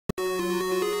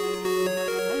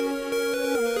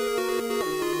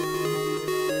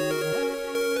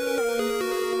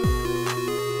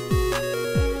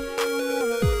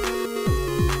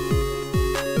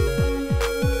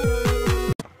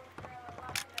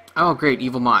Oh, great,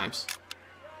 evil mimes.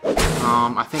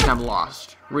 I think I'm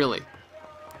lost. Really?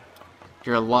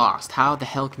 You're lost. How the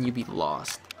hell can you be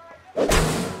lost?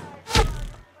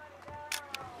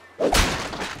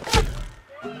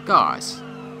 Guys.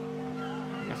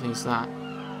 Definitely use that.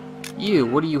 You,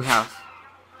 what do you have?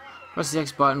 Press the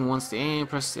X button once to aim,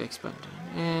 press the X button,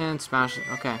 and smash it.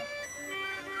 Okay.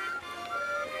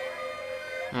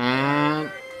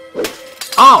 And...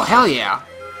 oh, hell yeah!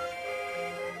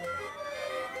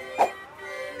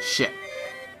 Shit.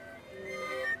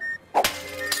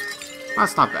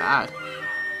 That's not bad.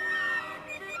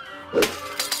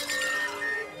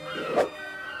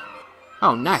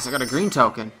 Oh, nice, I got a green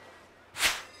token.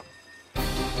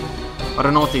 I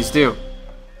don't know what these do.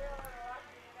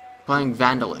 Playing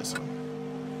Vandalism.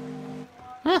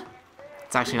 Eh,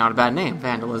 it's actually not a bad name,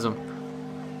 Vandalism.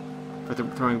 For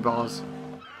throwing balls.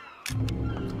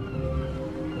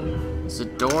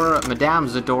 Zadora, Madame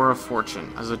Zadora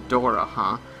Fortune. A Zadora,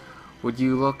 huh? Would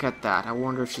you look at that? I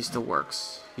wonder if she still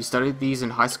works. You studied these in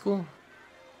high school?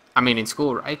 I mean, in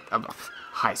school, right?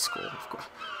 High school, of course.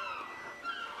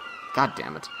 God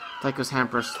damn it. Tycho's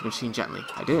hand brushed the machine gently.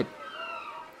 I did.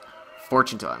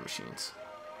 Fortune telling machines.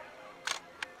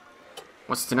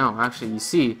 What's to know? Actually, you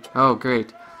see. Oh,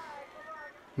 great.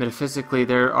 Metaphysically,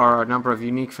 there are a number of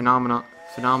unique phenomena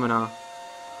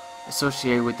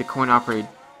associated with the coin-operated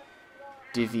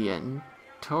divinators?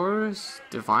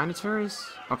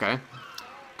 Okay. It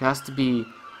has to be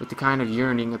with the kind of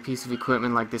yearning a piece of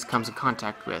equipment like this comes in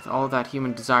contact with. All that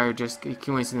human desire just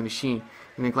accumulates in the machine,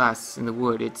 in the glass, in the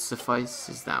wood. It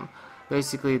suffices them.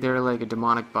 Basically, they're like a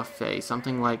demonic buffet.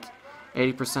 Something like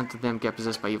 80% of them get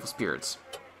possessed by evil spirits.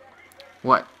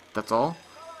 What? That's all?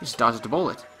 You just dodged a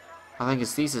bullet. I think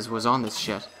his thesis was on this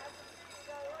shit.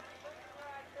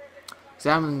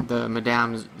 Examine the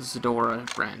Madame Zadora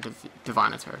brand of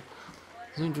divinator.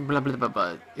 Blah, blah, blah,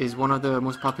 blah, is one of the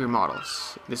most popular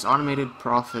models. This automated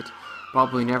prophet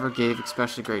probably never gave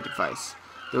especially great advice.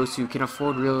 Those who can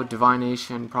afford real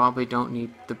divination probably don't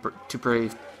need to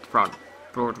brave the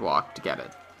boardwalk to get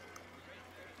it.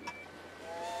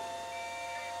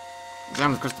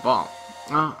 Examine the crystal ball.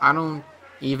 I don't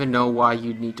even know why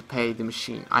you'd need to pay the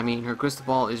machine. I mean, her crystal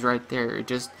ball is right there. It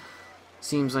just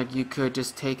seems like you could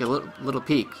just take a little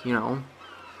peek, you know.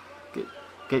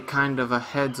 Get kind of a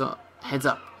heads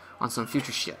up on some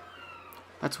future shit.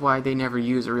 That's why they never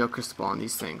use a real crystal ball on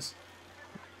these things.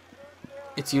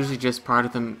 It's usually just part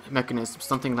of the mechanism,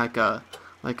 something like a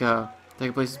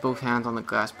places both hands on the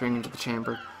glass, peering into the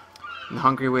chamber. In the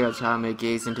hungry way a child may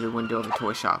gaze into the window of a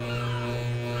toy shop.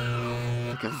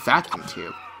 Like a vacuum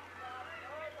tube.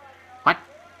 What?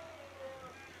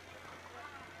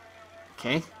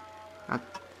 Okay.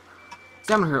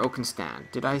 Examine her oaken stand.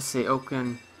 Did I say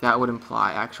oaken? That would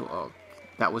imply actual oak.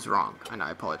 That was wrong, and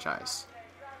I apologize.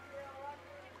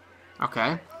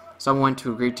 Okay. Someone went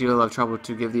to a great deal of trouble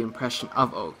to give the impression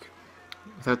of oak,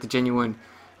 without the genuine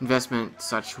investment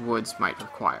such woods might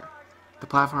require. The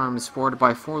platform is supported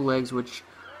by 4 legs, which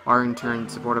are in turn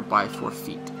supported by 4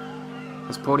 feet.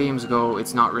 As podiums go,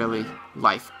 it's not really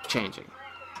life-changing.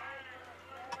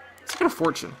 Let's get a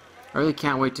fortune. I really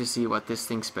can't wait to see what this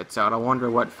thing spits out. I wonder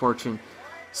what fortune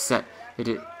set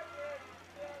it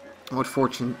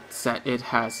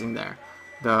has in there.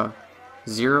 The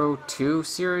 02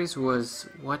 series was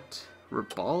what?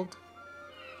 Ribald?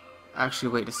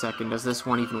 Actually, wait a second. Does this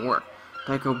one even work?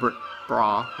 Tycho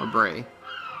Bray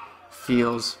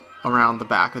feels around the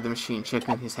back of the machine,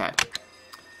 shaking his head.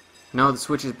 No, the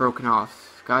switch is broken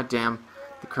off. God damn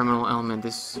the criminal element.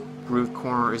 This grooved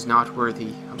corner is not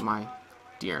worthy of my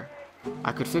dear.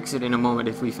 I could fix it in a moment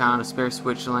if we found a spare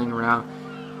switch laying around.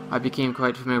 I became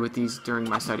quite familiar with these during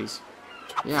my studies.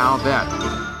 Yeah, I'll bet.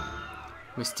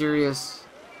 The mysterious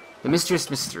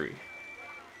mystery.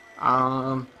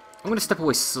 I'm gonna step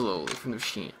away slowly from the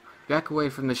machine. Back away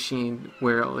from the machine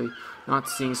warily, not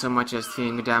seeing so much as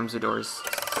seeing Madame Zadora's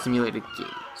simulated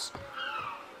gaze.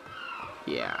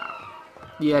 Yeah,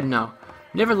 no.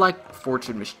 Never liked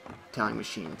fortune-telling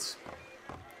machines.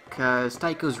 'Cause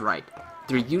Tycho's right.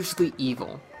 They're usually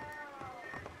evil.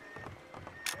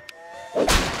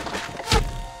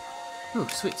 Ooh,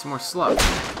 sweet, some more slugs.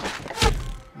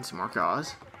 And some more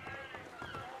gauze.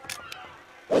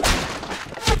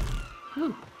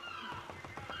 Ooh.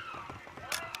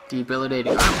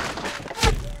 Debilitating armor.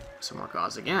 Some more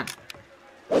gauze again.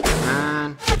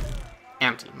 And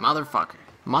empty.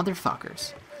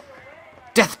 Motherfuckers.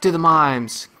 Death to the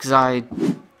mimes! Because I'd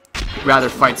rather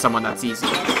fight someone that's easy.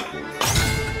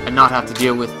 And not have to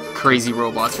deal with crazy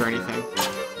robots or anything.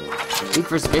 Weak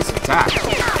versus basic attack.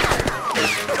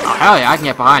 Oh hell yeah, I can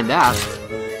get behind that.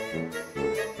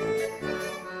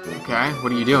 Okay,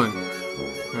 what are you doing?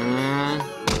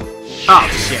 Oh,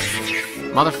 shit.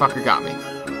 Motherfucker got me.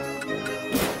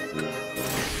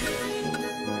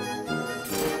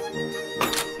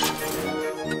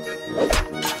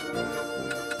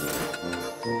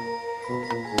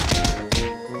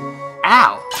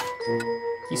 Ow!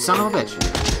 You son of a bitch.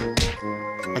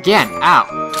 Again, ow.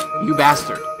 You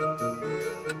bastard.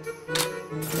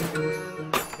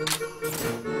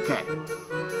 Okay.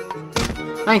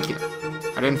 Thank you.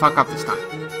 I didn't fuck up this time.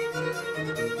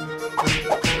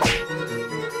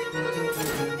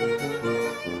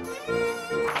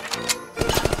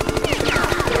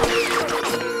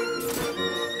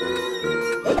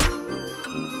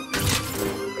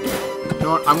 You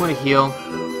know what? I'm gonna heal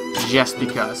just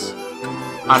because.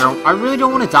 I really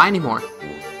don't want to die anymore.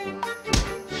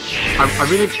 I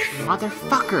really...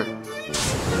 Motherfucker!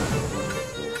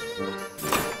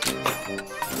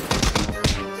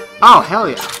 Oh, hell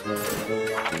yeah.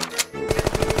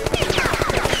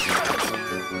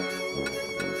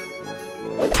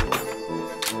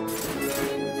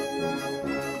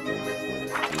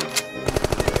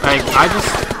 Like,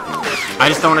 I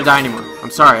just don't want to die anymore. I'm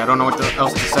sorry, I don't know what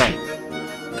else to say.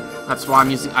 That's why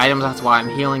I'm using items, that's why I'm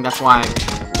healing, that's why I'm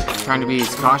trying to be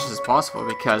as cautious as possible,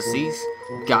 because these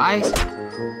guys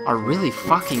are really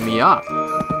fucking me up.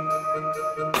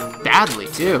 Badly,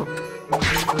 too.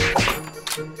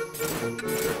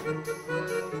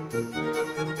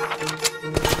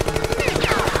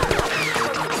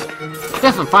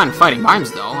 Definitely fine fighting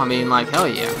mimes, though. I mean, like, hell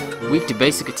yeah. Weak to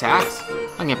basic attacks?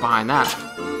 I can get behind that.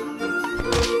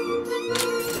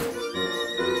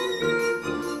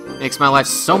 Makes my life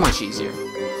so much easier.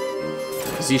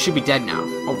 So you should be dead now,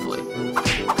 hopefully.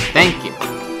 Thank you.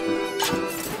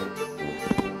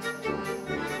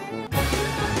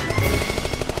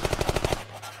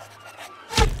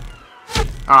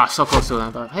 Ah, so close to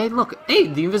it. Hey, look. Hey,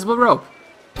 the invisible rope.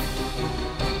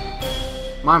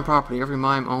 Mime property. Every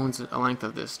mime owns a length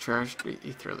of this cherished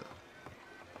ether.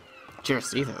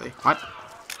 Cherished ether. What?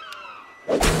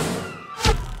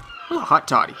 Oh, hot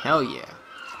toddy. Hell yeah.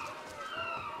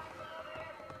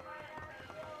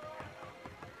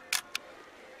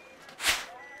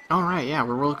 Alright, yeah,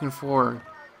 we're looking for...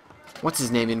 What's his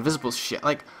name? Invisible shit.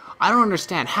 Like, I don't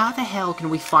understand. How the hell can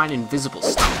we find invisible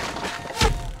stuff?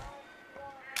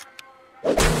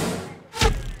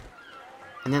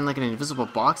 And then, like, an invisible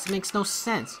box? It makes no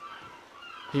sense.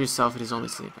 Heal yourself, it is only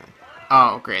sleeping.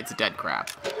 Oh, great, it's a dead crab.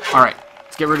 Alright,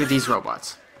 let's get rid of these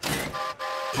robots.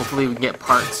 Hopefully we can get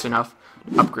parts enough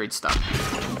to upgrade stuff.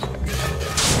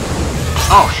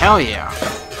 Oh, hell yeah!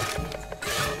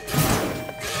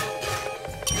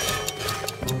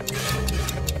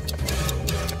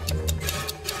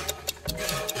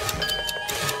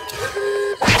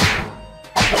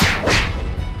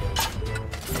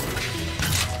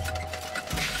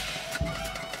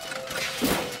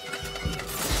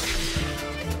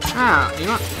 Ah, you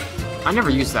know what? I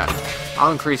never use that.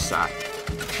 I'll increase that.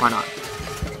 Why not?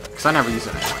 Because I never use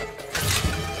it anyway.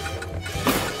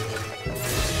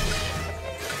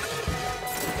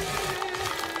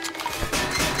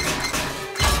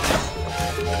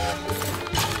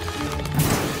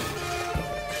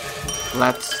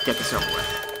 Let's get this over with.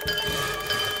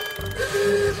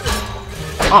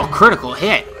 Oh, critical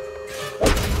hit!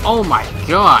 Oh my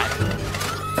god!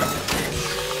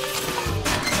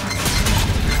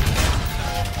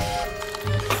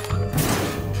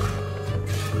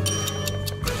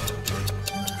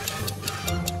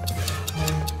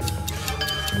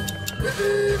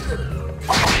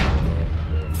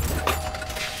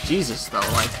 Jesus, though,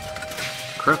 like,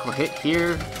 critical hit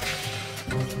here.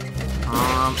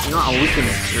 You know what? I'll weaken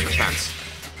your defense.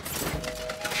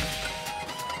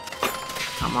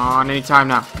 Come on, anytime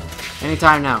now.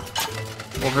 Anytime now.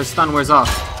 Well, her stun wears off.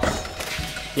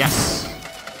 Yes.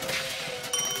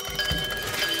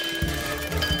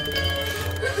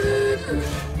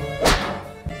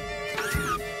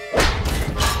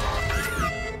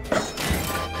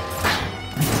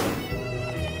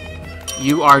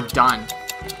 You are done.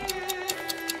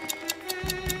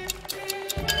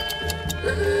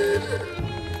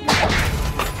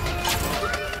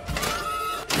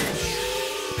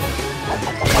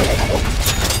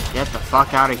 Get the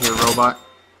fuck out of here, robot.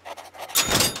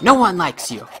 No one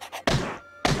likes you.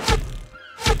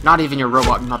 Not even your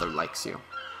robot mother likes you.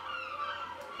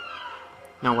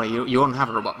 No way, you don't have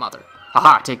a robot mother.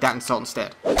 Haha, take that insult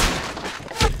instead.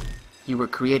 You were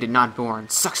created, not born.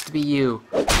 Sucks to be you.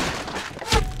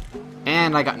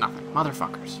 And I got nothing.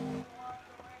 Motherfuckers.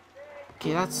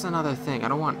 Okay, that's another thing. I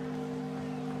don't want...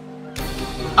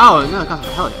 Oh, another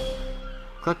concept. Hell yeah.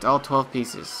 Collect all 12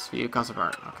 pieces. View concept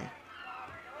art. Okay.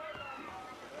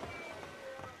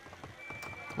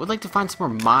 Would like to find some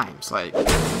more mimes. Like,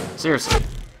 seriously.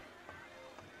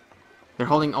 They're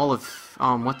holding all of,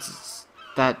 what's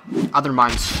that other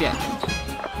mime's shit.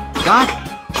 God!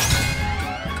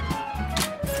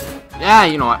 Yeah,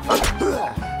 you know what.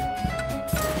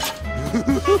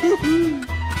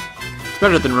 It's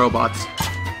better than robots.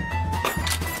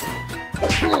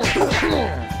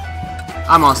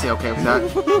 I'm honestly okay with that.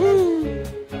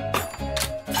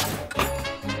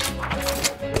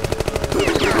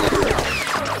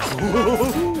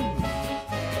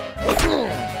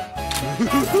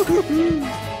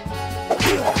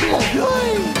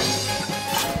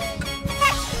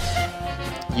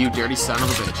 You dirty son of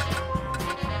a bitch.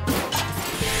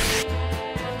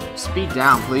 Speed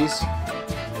down, please.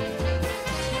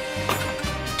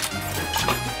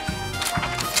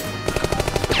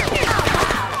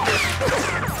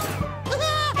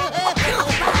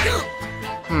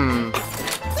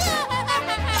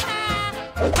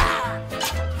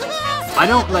 I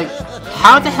don't, like,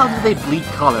 how the hell do they bleed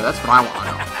color? That's what I want to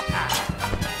know.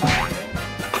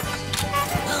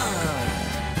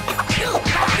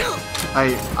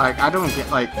 I don't get,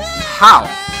 like, how?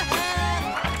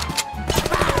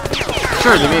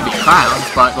 Sure, they may be clowns,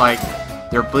 but, like,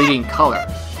 they're bleeding color.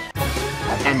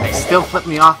 And they still flip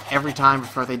me off every time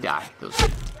before they die. Those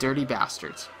dirty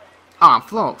bastards. Oh, I'm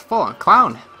full on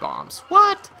clown bombs.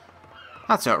 What?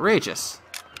 That's outrageous.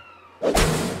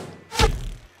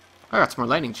 I got some more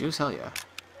lightning juice, hell yeah.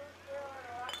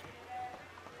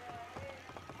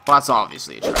 Well, that's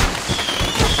obviously a trap.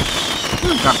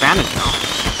 Got bandage now.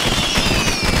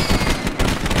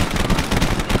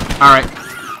 Alright,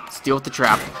 let's deal with the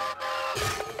trap.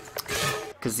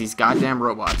 Because these goddamn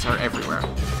robots are everywhere.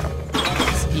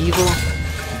 These evil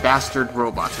bastard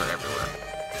robots are everywhere.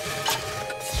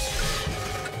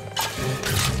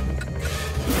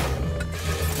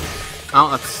 Oh,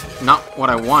 that's not what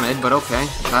I wanted, but okay.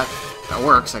 That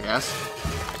works, I guess.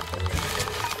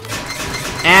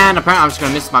 And apparently I'm just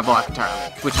gonna miss my block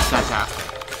entirely, which is fantastic.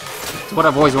 It's what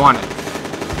I've always wanted.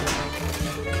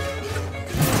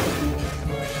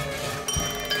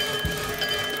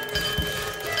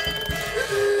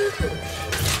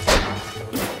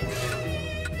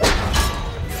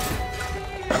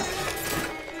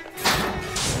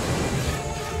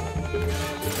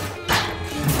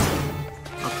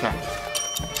 Okay.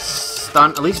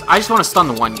 Stun, at least I just want to stun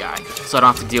the one guy, so I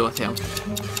don't have to deal with him.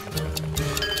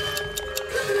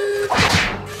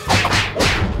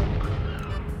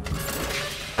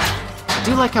 I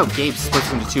do like how Gabe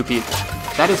splits into two people.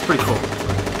 That is pretty cool.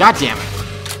 God damn it.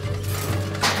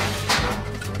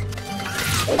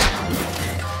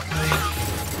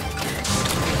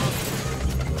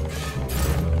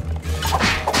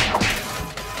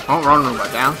 Oh, wrong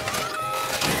robot down.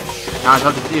 Now I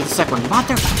have to do the second one.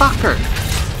 Motherfucker!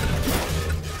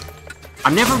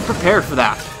 I'm never prepared for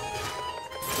that.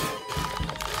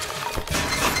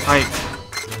 Like,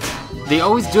 they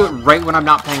always do it right when I'm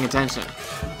not paying attention.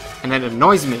 And it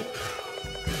annoys me.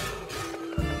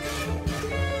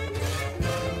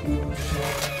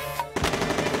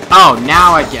 Oh,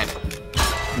 now I get it.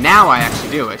 Now I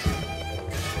actually do it.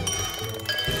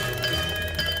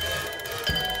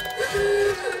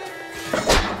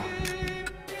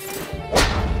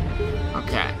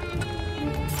 Okay.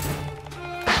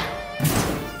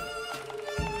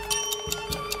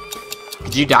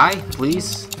 Could you die,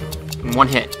 please? In one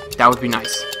hit. That would be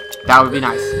nice. That would be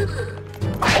nice.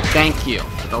 Thank you.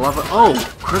 The love of— oh,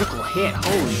 critical hit.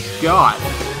 Holy God.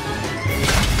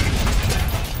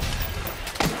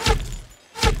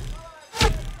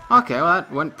 Okay, well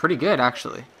that went pretty good,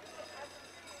 actually.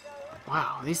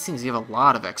 Wow, these things give a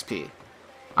lot of XP.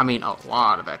 I mean, a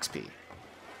lot of XP.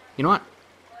 You know what?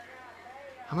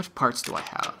 How much parts do I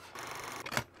have?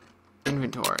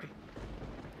 Inventory.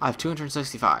 I have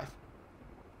 265.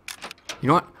 You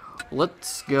know what?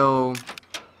 Let's go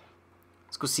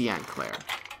see Anne Claire.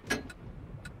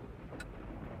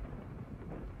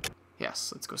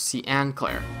 Yes, let's go see Anne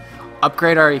Claire.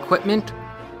 Upgrade our equipment.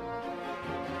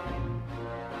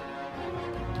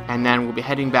 And then we'll be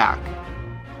heading back.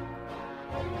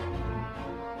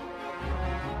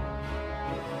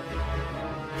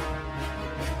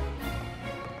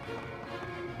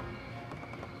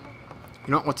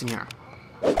 You know what? What's in here?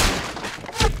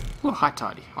 Oh, hot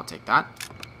toddy. I'll take that.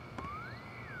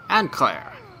 Anne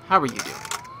Claire, how are you doing?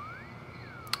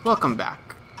 Welcome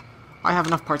back. I have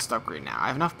enough parts to upgrade now. I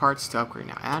have enough parts to upgrade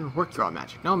now. And work through all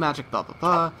magic. No magic, blah, blah,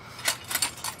 blah.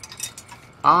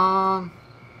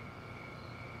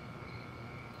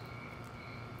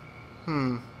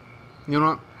 You know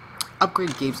what?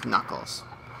 Upgrade Gabe's knuckles.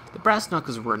 The brass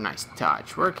knuckles were a nice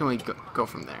touch. Where can we go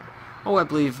from there? Oh, I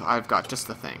believe I've got just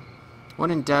the thing. When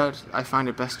in doubt, I find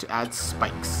it best to add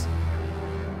spikes.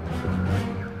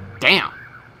 Damn!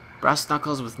 Brass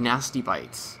knuckles with nasty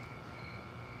bites.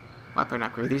 Weapon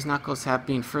upgrade. These knuckles have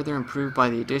been further improved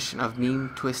by the addition of mean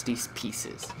twisty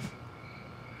pieces.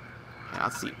 Yeah,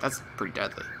 let's see. That's pretty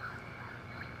deadly.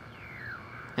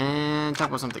 And talk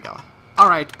about something else.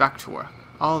 Alright, back to work.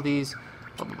 All these,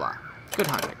 blah blah blah. Good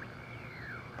hunting.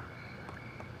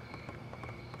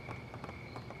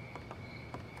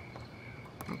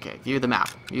 Okay, view the map.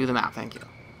 View the map, thank you.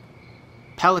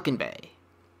 Pelican Bay.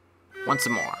 Once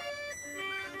more.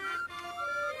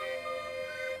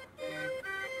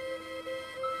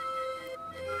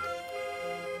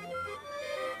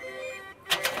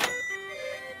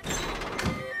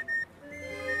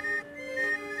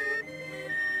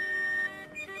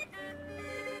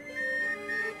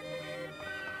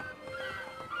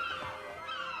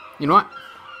 You know what?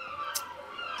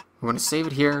 We're going to save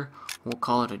it here. We'll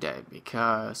call it a day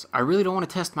because I really don't want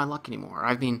to test my luck anymore.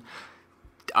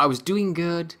 I was doing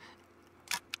good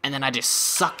and then I just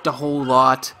sucked a whole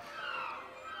lot.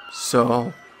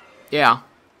 So, yeah.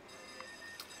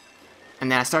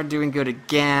 And then I started doing good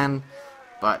again.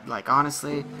 But, like,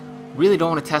 honestly, really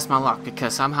don't want to test my luck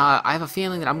because somehow I have a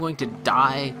feeling that I'm going to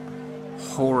die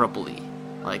horribly.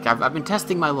 Like, I've been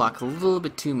testing my luck a little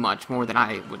bit too much, more than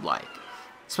I would like.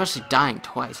 Especially dying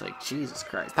twice, like, Jesus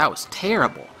Christ, that was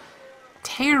terrible.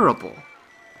 Terrible.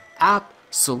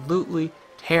 Absolutely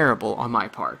terrible on my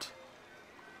part.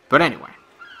 But anyway,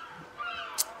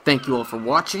 thank you all for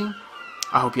watching.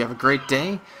 I hope you have a great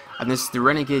day. And this is the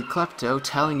Renegade Klept0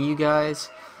 telling you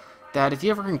guys that if you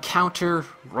ever encounter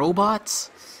robots,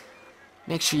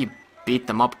 make sure you beat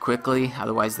them up quickly,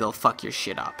 otherwise they'll fuck your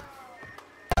shit up.